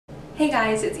Hey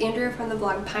guys, it's Andrea from the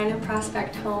blog Pine and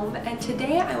Prospect Home, and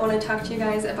today I want to talk to you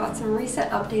guys about some recent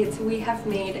updates we have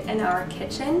made in our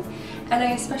kitchen, and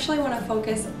I especially want to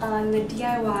focus on the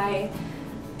DIY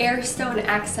Airstone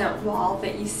accent wall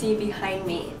that you see behind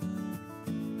me.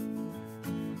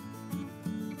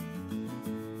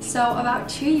 So about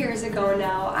 2 years ago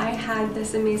now, I had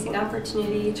this amazing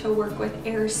opportunity to work with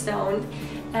Airstone,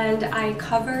 and I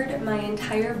covered my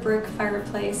entire brick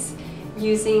fireplace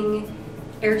using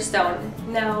Airstone.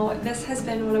 Now, this has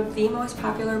been one of the most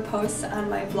popular posts on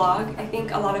my blog. I think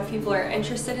a lot of people are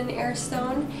interested in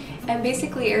Airstone, and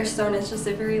basically Airstone is just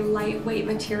a very lightweight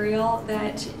material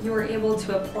that you're able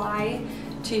to apply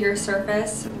to your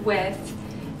surface with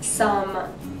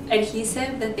some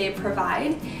adhesive that they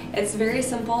provide. It's very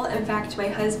simple. In fact, my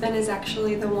husband is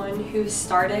actually the one who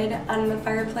started on the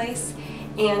fireplace,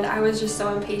 and I was just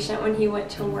so impatient when he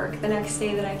went to work the next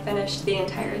day that I finished the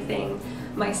entire thing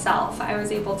myself. I was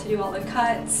able to do all the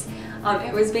cuts.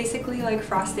 It was basically like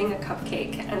frosting a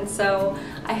cupcake, and so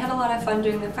I had a lot of fun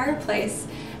doing the fireplace,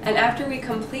 and after we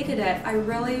completed it, I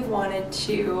really wanted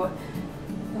to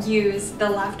use the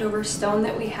leftover stone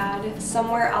that we had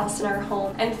somewhere else in our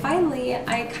home. And finally,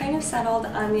 I kind of settled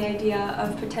on the idea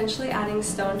of potentially adding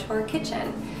stone to our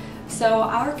kitchen. So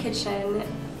our kitchen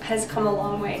has come a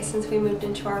long way since we moved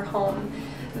into our home.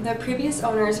 The previous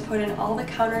owners put in all the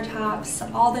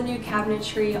countertops, all the new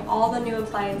cabinetry, all the new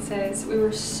appliances. We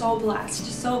were so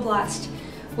blessed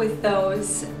with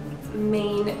those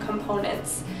main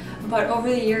components. But over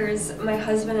the years, my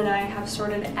husband and I have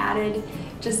sort of added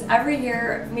just every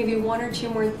year maybe one or two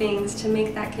more things to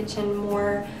make that kitchen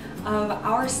more of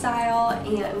our style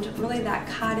and really that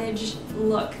cottage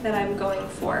look that I'm going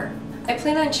for. I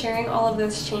plan on sharing all of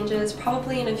those changes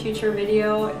probably in a future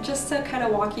video, just to kind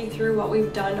of walk you through what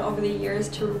we've done over the years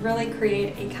to really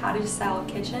create a cottage style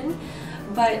kitchen.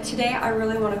 But today I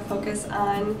really want to focus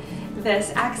on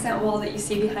this accent wall that you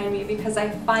see behind me, because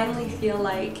I finally feel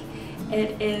like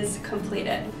it is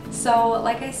completed. So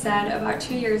like I said, about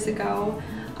 2 years ago,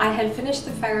 I had finished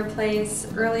the fireplace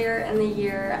earlier in the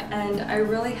year, and I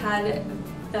really had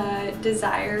the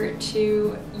desire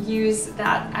to use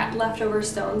that leftover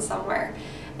stone somewhere.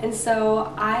 And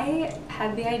so I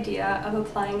had the idea of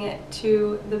applying it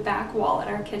to the back wall in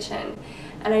our kitchen.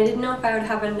 And I didn't know if I would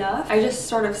have enough. I just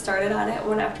sort of started on it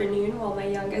one afternoon while my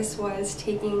youngest was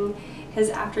taking his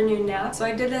afternoon nap. So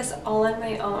I did this all on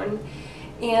my own.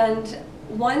 And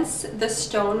once the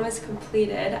stone was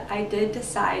completed, I did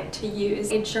decide to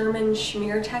use a German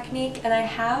Schmear technique, and I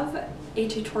have a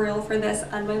tutorial for this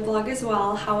on my blog as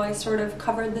well, how I sort of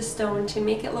covered the stone to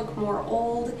make it look more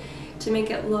old, to make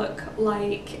it look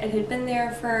like it had been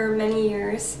there for many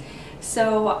years.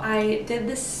 So I did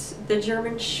the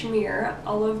German Schmear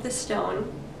all over the stone.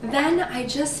 Then I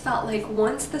just felt like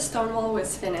once the stone wall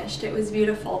was finished, it was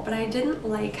beautiful, but I didn't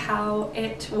like how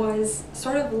it was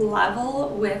sort of level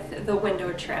with the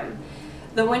window trim.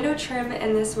 The window trim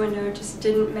in this window just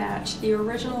didn't match the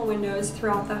original windows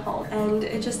throughout the home, and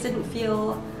it just didn't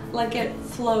feel like it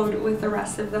flowed with the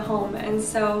rest of the home. And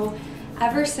so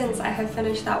ever since I have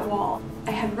finished that wall,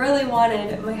 I had really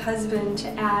wanted my husband to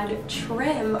add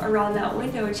trim around that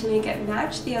window to make it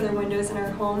match the other windows in our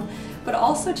home, but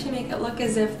also to make it look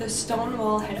as if the stone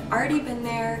wall had already been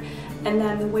there and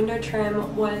then the window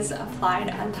trim was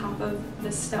applied on top of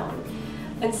the stone.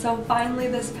 And so finally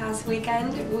this past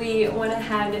weekend we went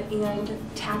ahead and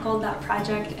tackled that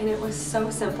project, and it was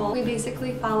so simple. We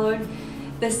basically followed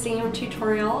the same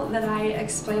tutorial that I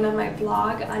explained on my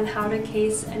blog on how to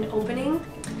case an opening.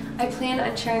 I plan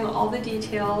on sharing all the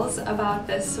details about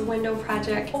this window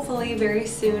project hopefully very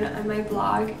soon on my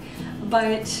blog,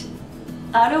 but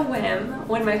on a whim,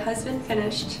 when my husband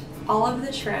finished all of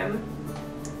the trim,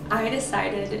 I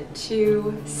decided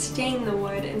to stain the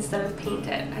wood instead of paint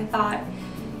it. I thought,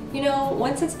 you know,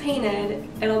 once it's painted,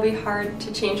 it'll be hard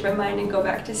to change my mind and go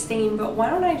back to stain, but why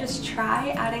don't I just try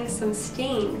adding some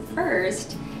stain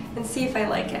first and see if I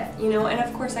like it, you know? And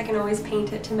of course I can always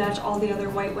paint it to match all the other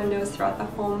white windows throughout the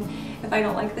home if I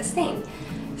don't like the stain.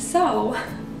 So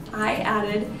I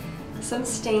added some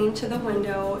stain to the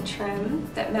window trim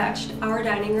that matched our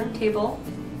dining room table,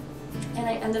 and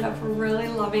I ended up really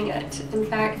loving it. In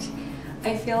fact,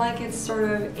 I feel like it's sort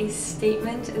of a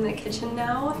statement in the kitchen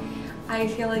now. I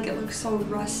feel like it looks so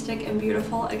rustic and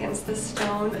beautiful against the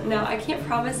stone. Now, I can't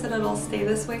promise that it'll stay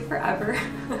this way forever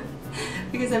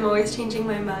because I'm always changing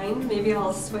my mind. Maybe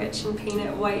I'll switch and paint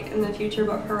it white in the future,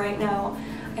 but for right now,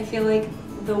 I feel like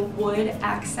the wood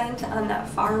accent on that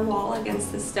far wall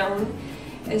against the stone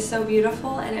is so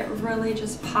beautiful, and it really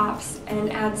just pops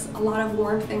and adds a lot of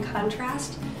warmth and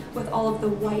contrast with all of the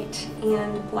white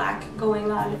and black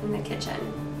going on in the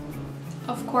kitchen.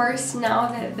 Of course, now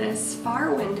that this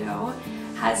far window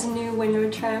has new window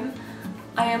trim,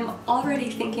 I am already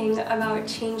thinking about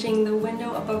changing the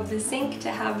window above the sink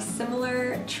to have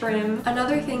similar trim.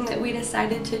 Another thing that we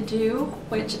decided to do,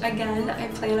 which again I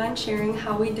plan on sharing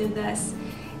how we did this,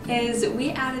 is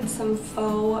we added some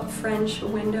faux French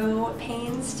window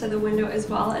panes to the window as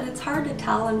well, and it's hard to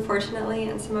tell unfortunately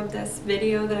in some of this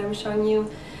video that I'm showing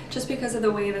you just because of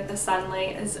the way that the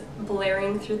sunlight is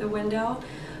blaring through the window.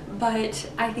 But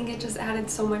I think it just added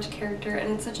so much character,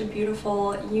 and it's such a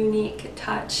beautiful, unique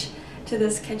touch to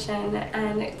this kitchen,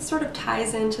 and it sort of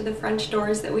ties into the French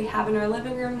doors that we have in our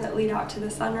living room that lead out to the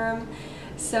sunroom.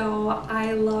 So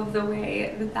I love the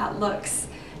way that that looks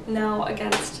now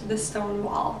against the stone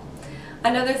wall.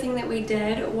 Another thing that we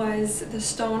did was the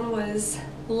stone was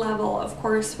level, of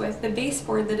course, with the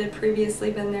baseboard that had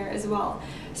previously been there as well.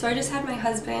 So I just had my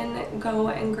husband go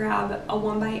and grab a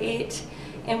 1x8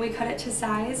 and we cut it to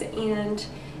size and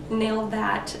nailed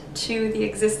that to the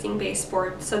existing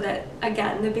baseboard so that,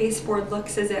 again, the baseboard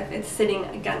looks as if it's sitting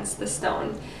against the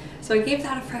stone. So I gave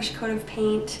that a fresh coat of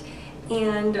paint,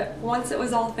 and once it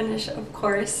was all finished, of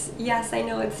course, yes, I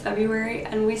know it's February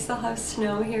and we still have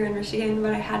snow here in Michigan,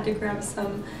 but I had to grab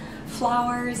some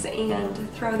flowers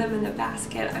and throw them in the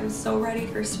basket. I'm so ready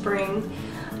for spring.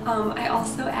 I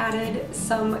also added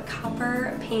some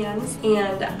copper pans,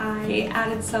 and I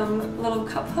added some little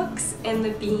cup hooks in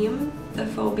the beam, the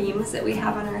faux beams that we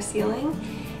have on our ceiling,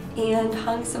 and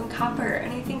hung some copper,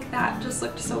 and I think that just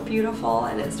looked so beautiful,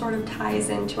 and it sort of ties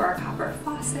into our copper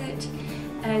faucet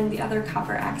and the other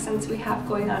copper accents we have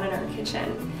going on in our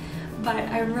kitchen. But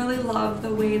I really love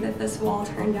the way that this wall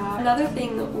turned out. Another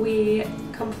thing we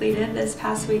completed this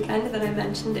past weekend that I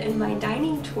mentioned in my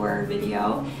dining tour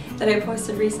video that I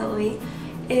posted recently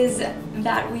is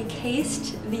that we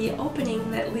cased the opening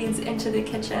that leads into the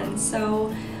kitchen.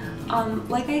 So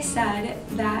like I said,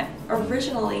 that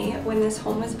originally when this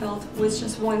home was built was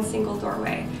just one single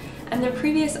doorway. And the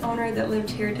previous owner that lived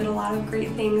here did a lot of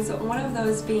great things, one of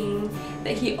those being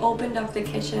that he opened up the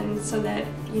kitchen so that,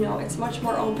 you know, it's much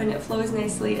more open, it flows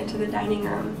nicely into the dining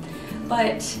room.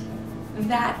 But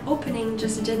that opening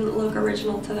just didn't look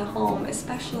original to the home,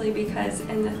 especially because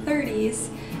in the 30s,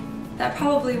 that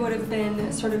probably would have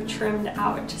been sort of trimmed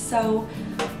out. So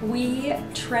we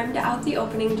trimmed out the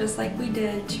opening just like we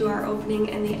did to our opening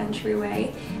in the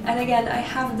entryway. And again, I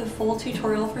have the full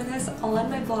tutorial for this all on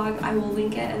my blog. I will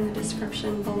link it in the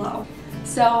description below.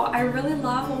 So I really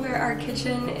love where our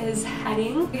kitchen is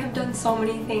heading. We have done so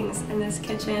many things in this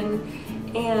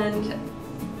kitchen, and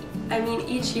I mean,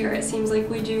 each year it seems like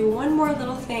we do one more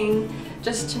little thing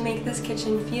just to make this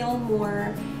kitchen feel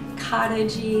more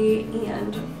cottagey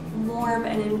and warm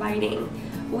and inviting.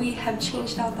 We have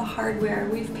changed out the hardware,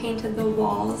 we've painted the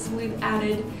walls, we've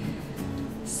added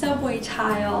subway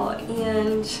tile,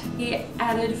 and we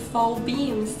added faux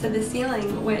beams to the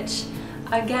ceiling, which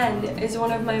again is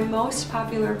one of my most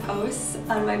popular posts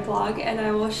on my blog, and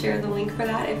I will share the link for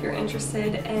that if you're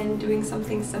interested in doing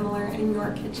something similar in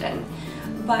your kitchen.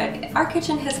 But our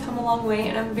kitchen has come a long way,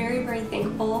 and I'm very, very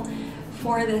thankful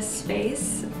for this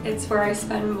space. It's where I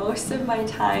spend most of my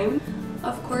time.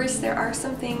 Of course, there are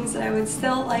some things that I would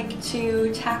still like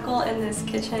to tackle in this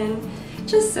kitchen,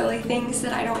 just silly things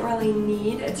that I don't really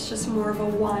need. It's just more of a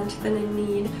want than a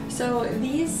need. So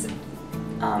these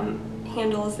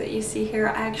handles that you see here,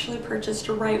 I actually purchased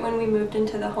right when we moved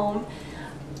into the home.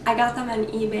 I got them on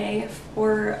eBay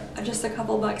for just a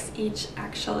couple bucks each,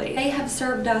 actually. They have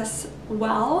served us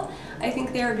well. I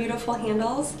think they are beautiful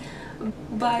handles,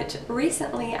 but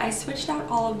recently I switched out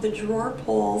all of the drawer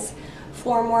pulls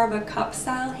for more of a cup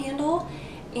style handle,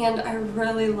 and I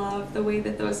really love the way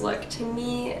that those look. To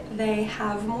me, they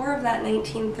have more of that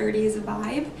 1930s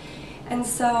vibe, and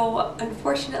so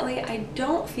unfortunately I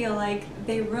don't feel like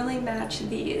they really match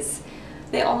these.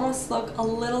 They almost look a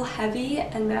little heavy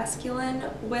and masculine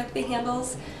with the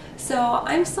handles, so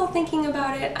I'm still thinking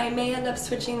about it. I may end up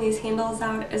switching these handles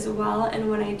out as well, and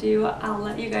when I do, I'll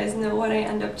let you guys know what I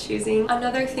end up choosing.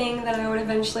 Another thing that I would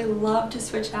eventually love to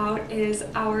switch out is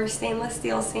our stainless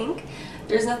steel sink.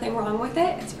 There's nothing wrong with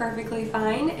it, it's perfectly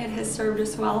fine. It has served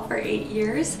us well for 8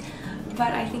 years,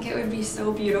 but I think it would be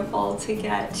so beautiful to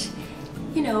get,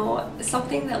 you know,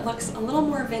 something that looks a little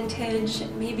more vintage,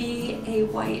 maybe a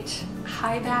white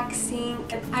high back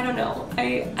sink. I don't know,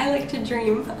 I like to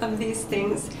dream of these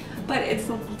things, but it's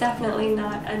definitely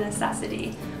not a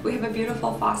necessity. We have a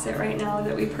beautiful faucet right now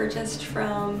that we purchased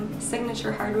from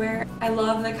Signature Hardware. I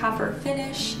love the copper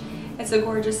finish. It's a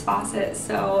gorgeous faucet,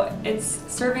 so it's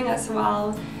serving us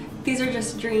well. These are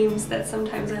just dreams that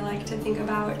sometimes I like to think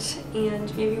about,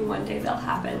 and maybe one day they'll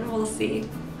happen. We'll see.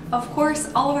 Of course,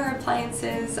 all of our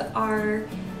appliances are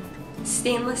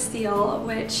stainless steel,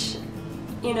 which,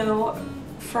 you know,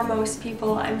 for most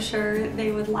people, I'm sure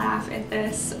they would laugh at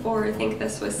this or think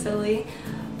this was silly,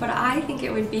 but I think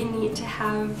it would be neat to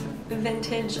have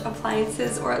vintage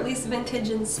appliances, or at least vintage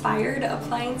inspired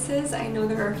appliances. I know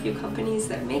there are a few companies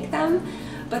that make them,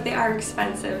 but they are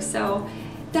expensive, so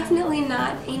definitely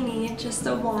not a need, just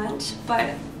a want.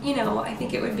 But you know, I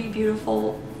think it would be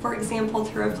beautiful, for example,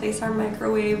 to replace our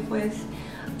microwave with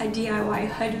a DIY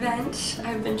hood vent.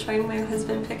 I've been showing my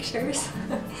husband pictures.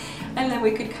 And then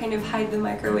we could kind of hide the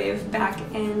microwave back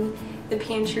in the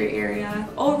pantry area.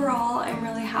 Overall, I'm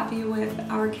really happy with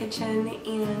our kitchen,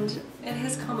 and it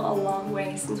has come a long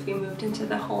way since we moved into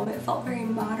the home. It felt very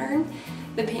modern.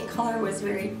 The paint color was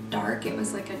very dark. It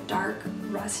was like a dark,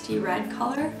 rusty red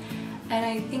color. And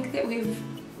I think that we've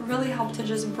really helped to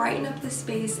just brighten up the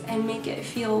space and make it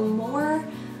feel more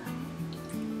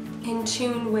in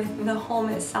tune with the home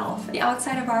itself. The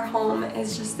outside of our home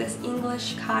is just this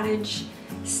English cottage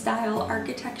style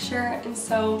architecture, and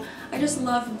so I just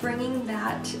love bringing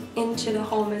that into the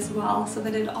home as well, so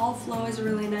that it all flows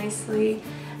really nicely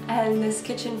and this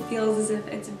kitchen feels as if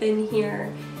it's been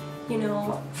here, you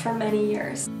know, for many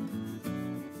years.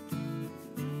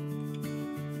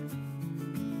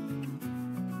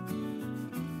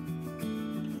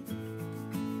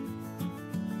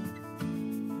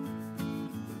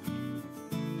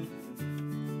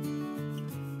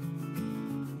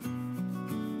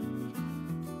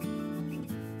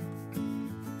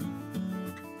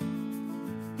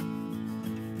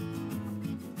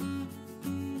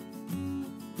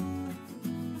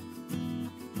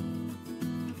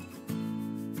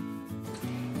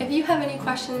 If you have any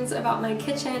questions about my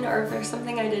kitchen, or if there's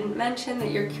something I didn't mention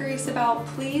that you're curious about,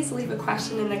 please leave a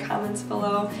question in the comments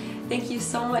below. Thank you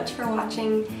so much for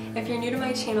watching. If you're new to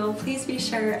my channel, please be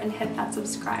sure and hit that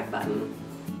subscribe button.